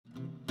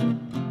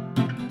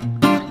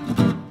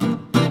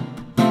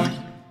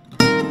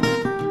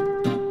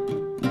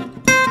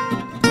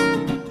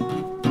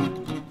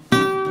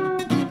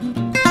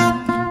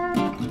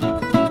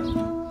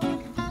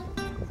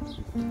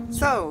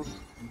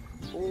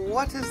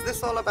what is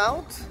this all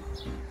about?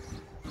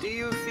 Do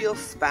you feel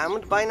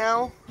spammed by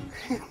now?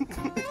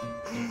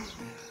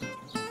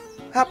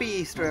 Happy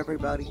Easter,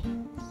 everybody.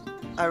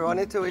 I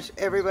wanted to wish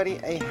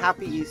everybody a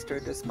happy Easter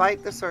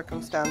despite the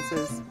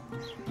circumstances,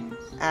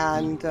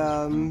 and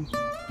I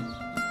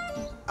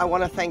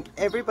want to thank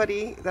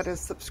everybody that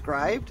has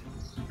subscribed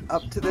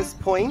up to this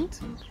point.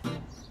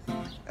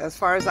 As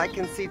far as I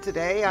can see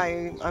today,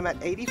 I'm at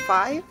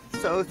 85,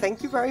 so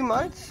thank you very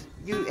much.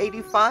 You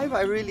 85,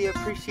 I really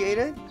appreciate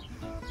it.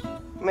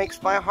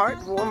 Makes my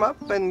heart warm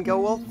up and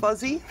go all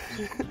fuzzy,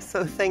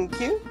 so thank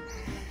you.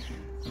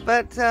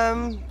 But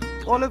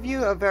all of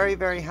you, a very,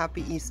 very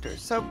happy Easter.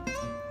 So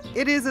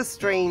it is a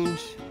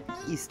strange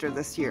Easter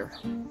this year.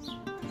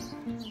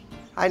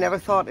 I never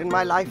thought in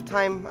my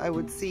lifetime I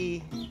would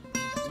see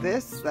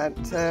this, that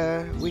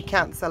we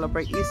can't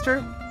celebrate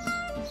Easter.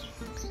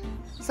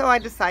 So I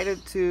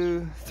decided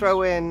to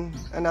throw in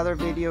another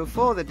video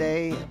for the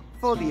day,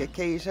 for the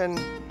occasion,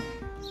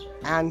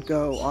 and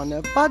go on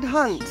a bud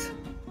hunt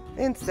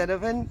instead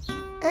of an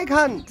egg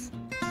hunt.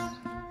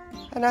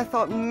 And I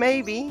thought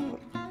maybe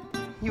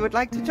you would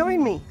like to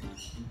join me.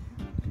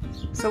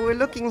 So we're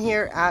looking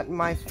here at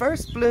my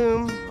first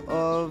bloom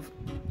of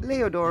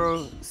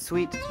Leodoro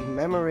Sweet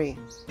Memory.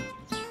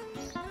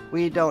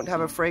 We don't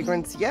have a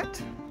fragrance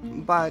yet,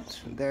 but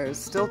there's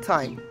still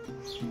time.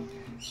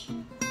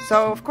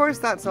 So of course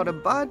that's not a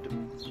bud,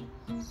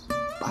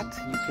 but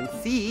you can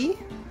see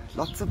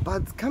lots of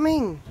buds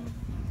coming.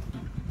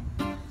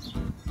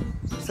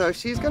 So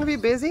she's going to be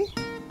busy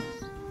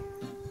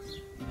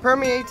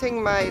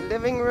permeating my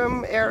living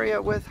room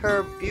area with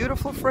her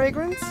beautiful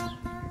fragrance.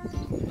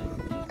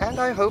 And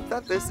I hope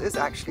that this is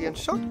actually in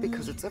shot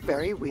because it's a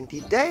very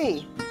windy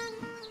day.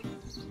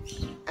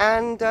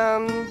 And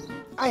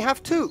I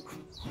have two.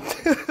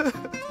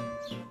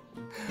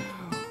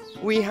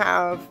 We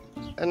have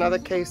another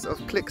case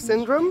of click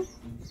syndrome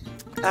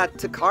add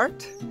to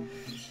cart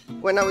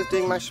when I was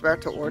doing my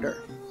Schwerter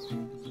order.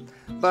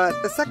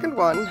 But the second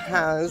one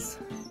has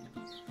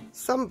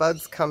some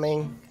buds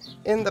coming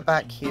in the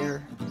back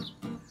here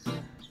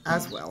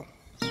as well.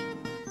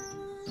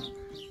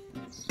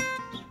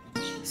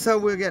 So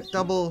we'll get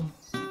double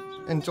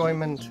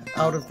enjoyment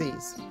out of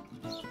these.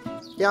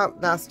 Yeah,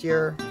 last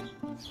year,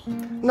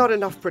 not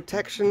enough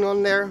protection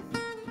on there.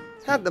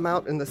 Had them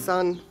out in the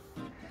sun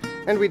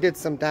and we did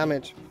some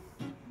damage.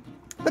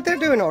 But they're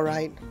doing all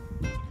right.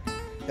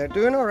 They're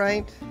doing all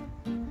right.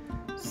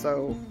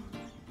 So,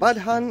 bud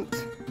hunt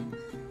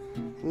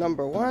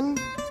number 1.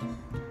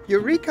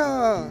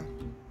 Eureka!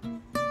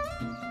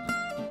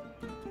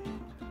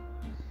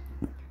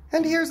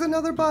 And here's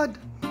another bud.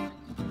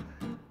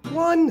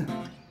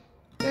 1.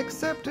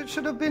 Except it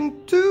should have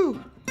been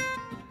 2.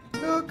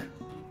 Look.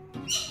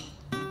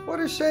 What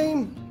a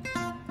shame.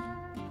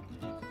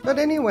 But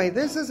anyway,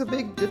 this is a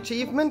big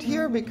achievement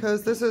here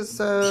because this is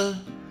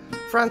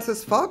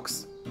Frances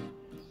Fox.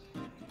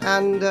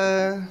 And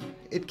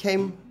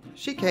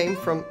she came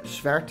from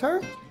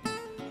Schwerter.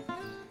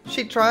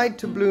 She tried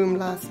to bloom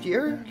last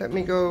year. Let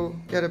me go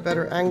get a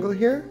better angle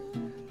here.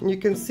 And you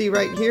can see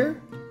right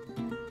here,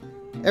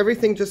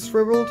 everything just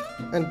shriveled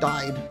and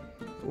died.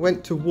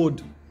 Went to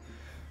wood.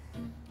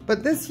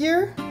 But this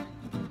year,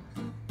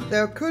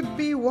 there could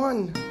be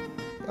 1.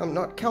 I'm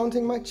not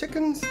counting my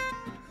chickens.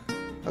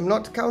 I'm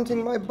not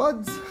counting my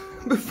buds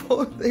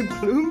before they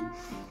bloom.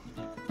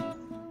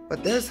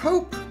 But there's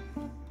hope.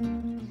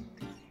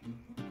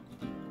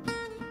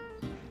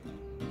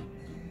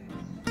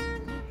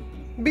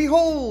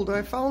 Behold,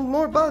 I found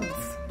more buds.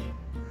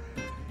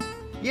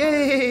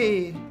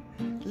 Yay!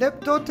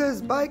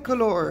 Leptotes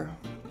bicolor.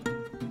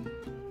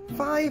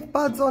 5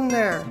 buds on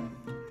there.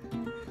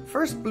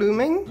 First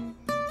blooming.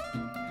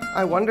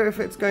 I wonder if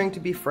it's going to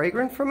be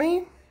fragrant for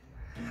me.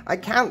 I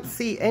can't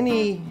see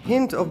any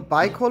hint of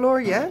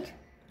bicolor yet.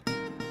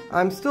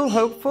 I'm still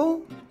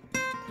hopeful.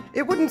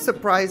 It wouldn't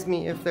surprise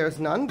me if there's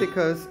none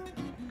because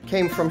it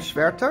came from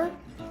Schwerter.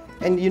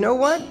 And you know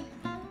what?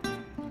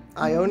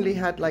 I only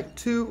had like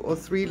 2 or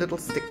 3 little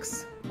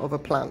sticks of a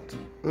plant.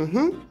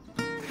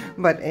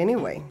 But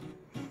anyway,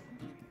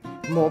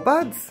 more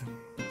buds.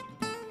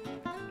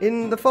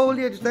 In the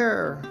foliage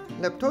there,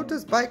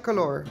 Leptotes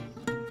bicolor.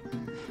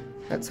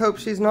 Let's hope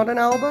she's not an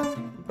alba,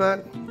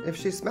 but if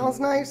she smells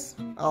nice,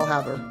 I'll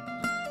have her.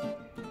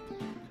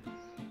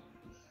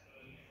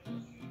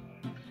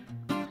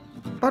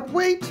 But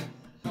wait,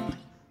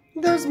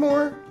 there's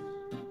more.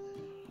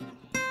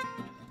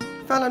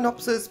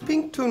 Phalaenopsis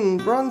Pinkton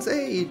Bronze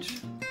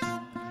Age.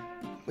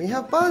 We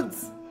have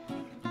buds.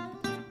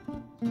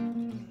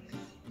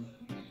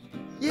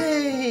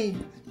 Yay!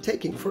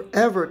 Taking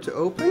forever to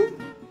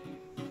open.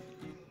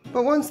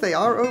 But once they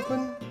are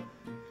open,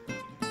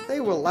 they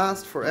will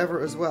last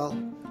forever as well.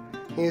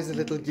 Here's a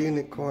little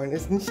unicorn.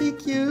 Isn't she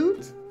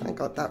cute? I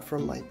got that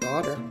from my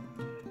daughter.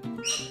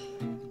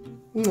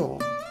 Aww.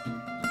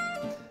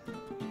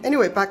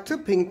 Anyway, back to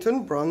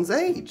Pinkton Bronze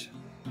Age.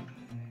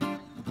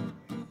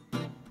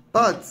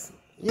 Buds.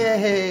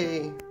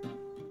 Yay!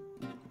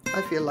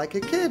 I feel like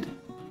a kid,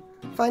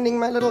 finding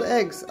my little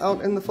eggs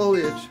out in the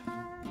foliage.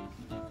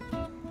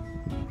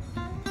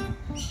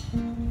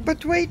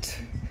 But wait,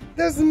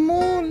 there's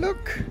more,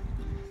 look.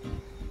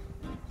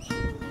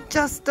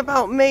 Just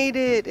about made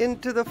it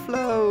into the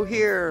flow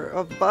here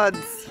of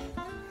buds.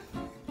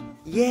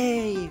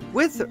 Yay!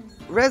 With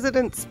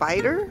resident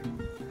spider,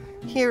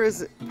 here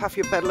is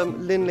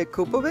Paphiopedilum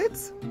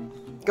Lindley-Kupowitz,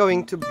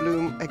 going to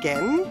bloom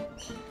again.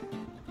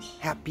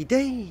 Happy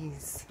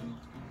days!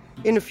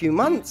 In a few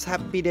months,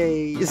 happy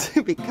days,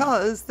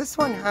 because this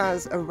one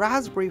has a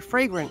raspberry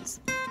fragrance.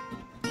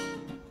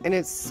 And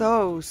it's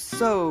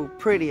so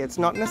pretty. It's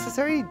not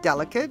necessarily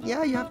delicate.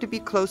 Yeah, you have to be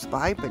close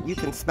by, but you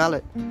can smell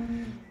it.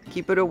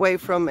 Keep it away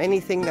from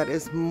anything that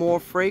is more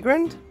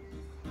fragrant.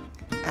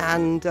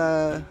 And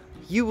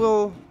you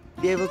will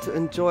be able to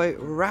enjoy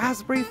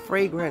raspberry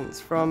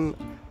fragrance from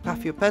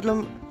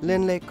Paphiopedilum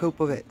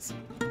Lindley-Kupowitz.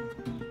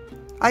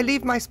 I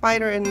leave my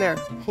spider in there.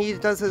 He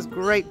does his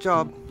great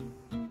job.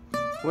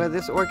 Where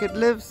this orchid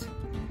lives,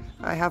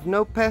 I have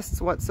no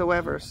pests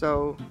whatsoever,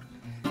 so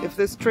if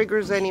this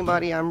triggers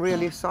anybody, I'm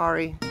really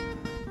sorry,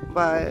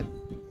 but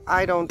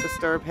I don't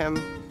disturb him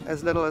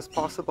as little as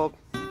possible,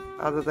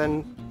 other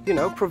than, you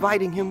know,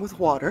 providing him with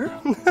water.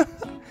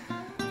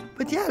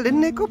 But yeah,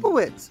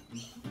 Lindley-Kupowitz,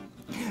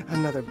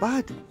 another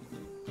bud.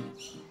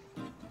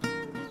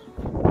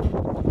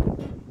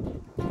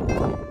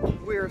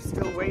 We're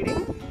still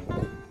waiting,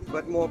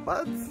 but more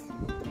buds.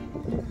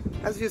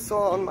 As you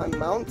saw on my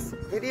mounts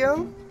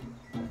video,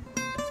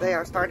 they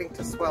are starting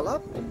to swell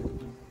up,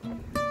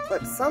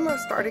 but some are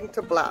starting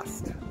to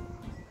blast.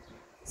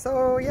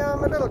 So yeah,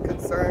 I'm a little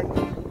concerned.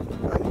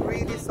 I'm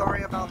really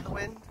sorry about the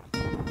wind.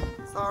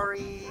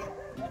 Sorry.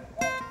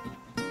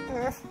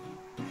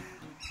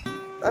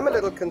 I'm a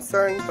little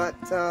concerned, but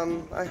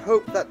I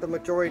hope that the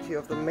majority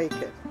of them make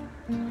it.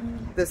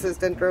 This is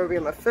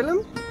Dendrobium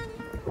aphyllum,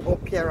 or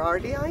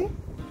Pierardii,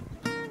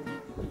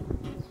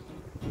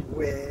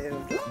 with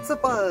lots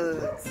of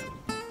buds.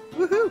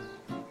 Woohoo!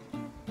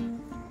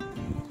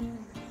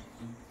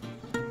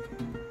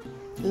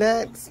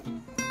 Let's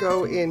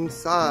go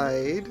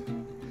inside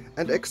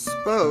and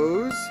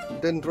expose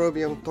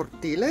Dendrobium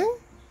tortile.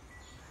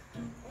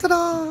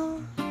 Ta-da!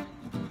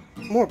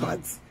 More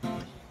buds.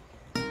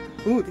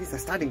 Ooh, these are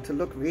starting to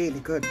look really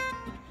good.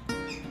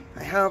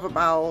 I have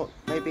about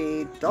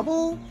maybe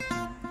double,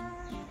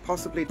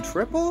 possibly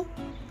triple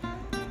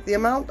the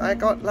amount I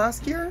got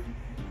last year.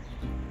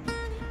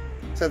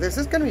 So this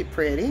is going to be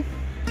pretty.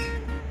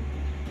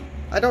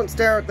 I don't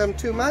stare at them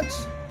too much.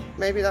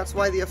 Maybe that's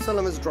why the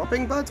aphyllum is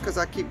dropping buds, because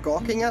I keep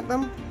gawking at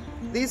them.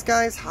 These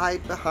guys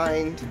hide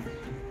behind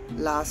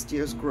last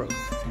year's growth.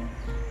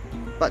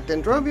 But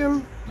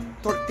Dendrobium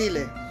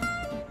tortile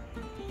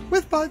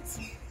with buds.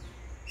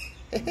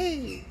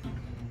 Hey.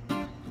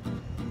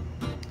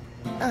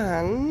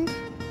 And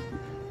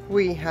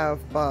we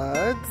have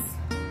buds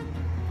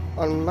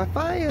on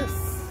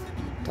Matthias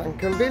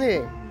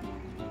Tankenbilly.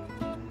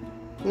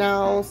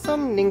 Now,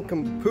 some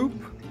nincompoop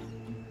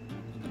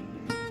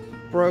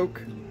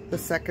broke the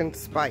second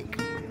spike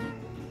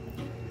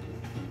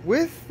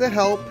with the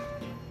help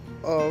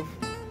of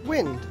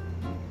wind.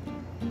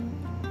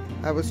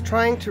 I was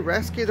trying to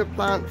rescue the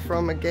plant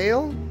from a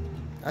gale.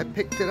 I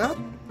picked it up,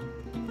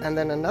 and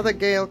then another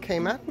gale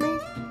came at me,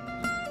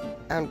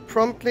 and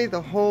promptly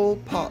the whole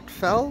pot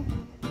fell,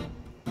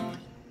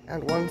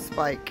 and one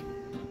spike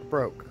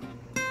broke.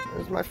 It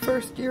was my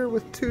first year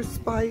with 2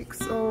 spikes.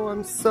 Oh,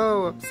 I'm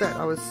so upset.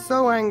 I was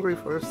so angry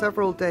for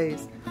several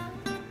days.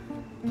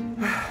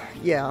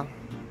 Yeah.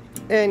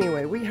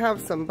 Anyway, we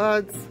have some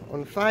buds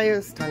on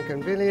Matthias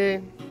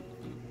Tankenbilly.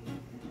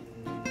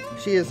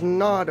 She is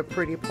not a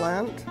pretty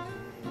plant.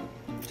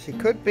 She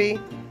could be,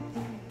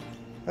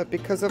 but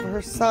because of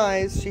her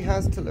size, she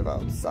has to live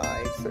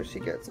outside, so she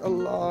gets a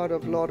lot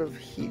of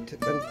heat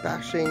and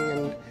bashing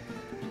and,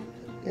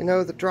 you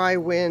know, the dry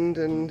wind,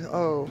 and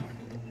oh,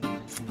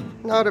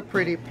 not a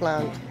pretty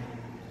plant.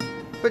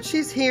 But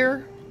she's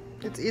here.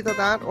 It's either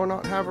that or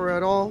not have her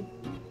at all,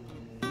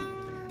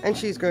 and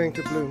she's going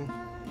to bloom.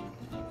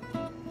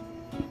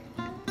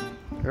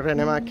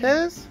 René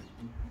Marquez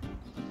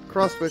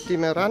crossed with Di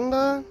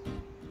Miranda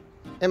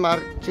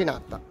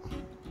Emarginata.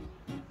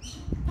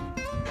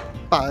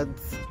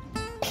 Buds.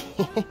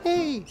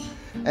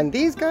 And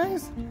these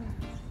guys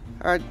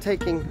are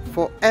taking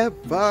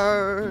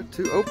forever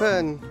to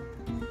open.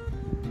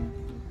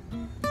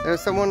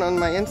 There's someone on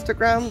my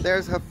Instagram,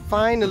 theirs have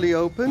finally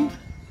opened.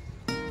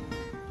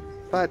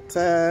 But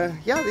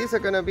yeah, these are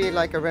going to be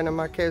like a René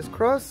Marquez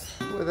cross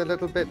with a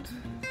little bit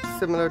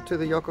similar to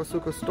the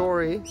Yokosuka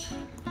story.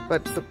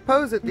 But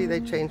supposedly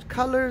they change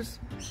colors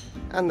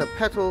and the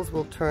petals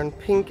will turn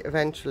pink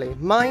eventually.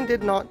 Mine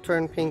did not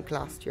turn pink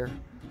last year.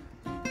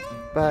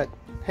 But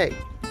hey,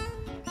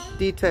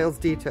 details,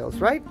 details,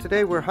 right?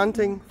 Today we're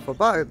hunting for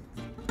buds.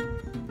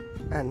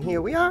 And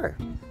here we are.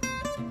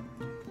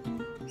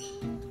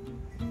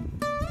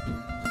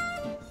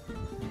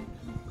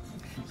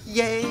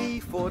 Yay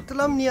for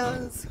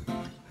Tolumnias!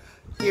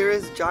 Here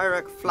is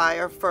Gyrec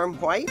Flyer Firm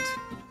White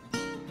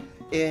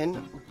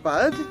in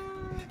bud.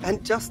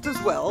 And just as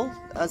well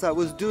as I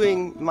was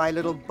doing my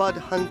little bud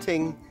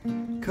hunting,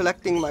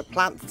 collecting my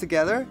plants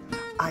together,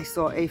 I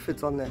saw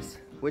aphids on this,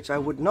 which I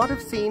would not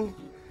have seen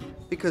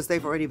because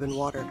they've already been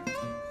watered.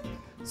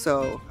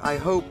 So I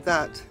hope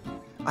that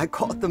I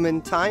caught them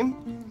in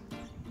time,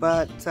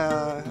 but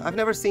I've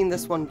never seen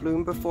this one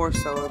bloom before,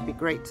 so it'd be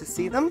great to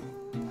see them.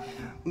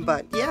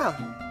 But yeah,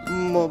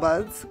 more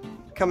buds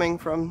coming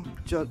from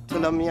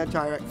Phalaenopsis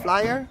gyrate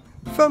flyer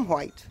from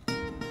white.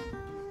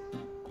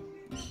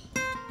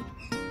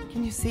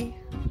 Can you see?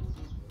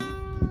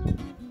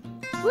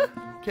 Woo!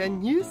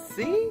 Can you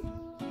see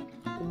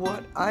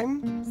what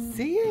I'm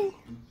seeing?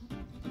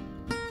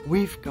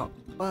 We've got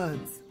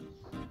buds.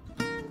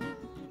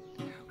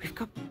 We've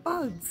got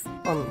buds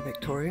on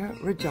Victoria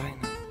Regina.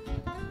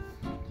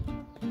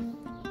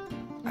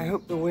 I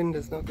hope the wind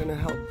is not going to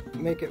help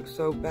make it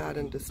so bad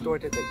and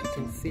distorted that you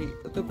can see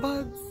the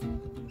buds.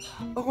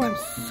 Oh, I'm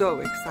so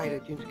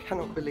excited. You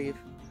cannot believe.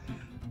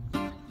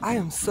 I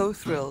am so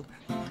thrilled.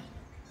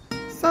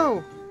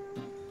 So,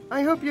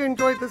 I hope you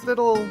enjoyed this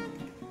little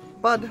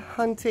bud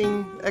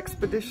hunting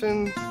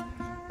expedition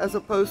as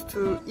opposed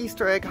to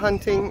Easter egg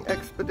hunting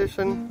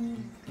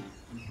expedition.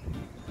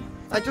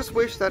 I just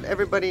wish that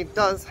everybody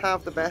does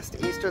have the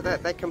best Easter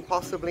that they can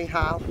possibly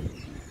have.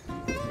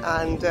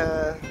 And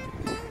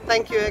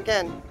thank you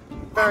again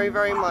very,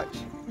 very much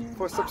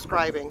for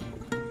subscribing.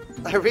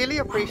 I really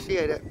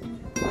appreciate it.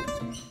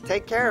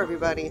 Take care,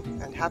 everybody,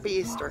 and happy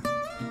Easter.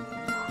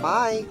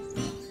 Bye.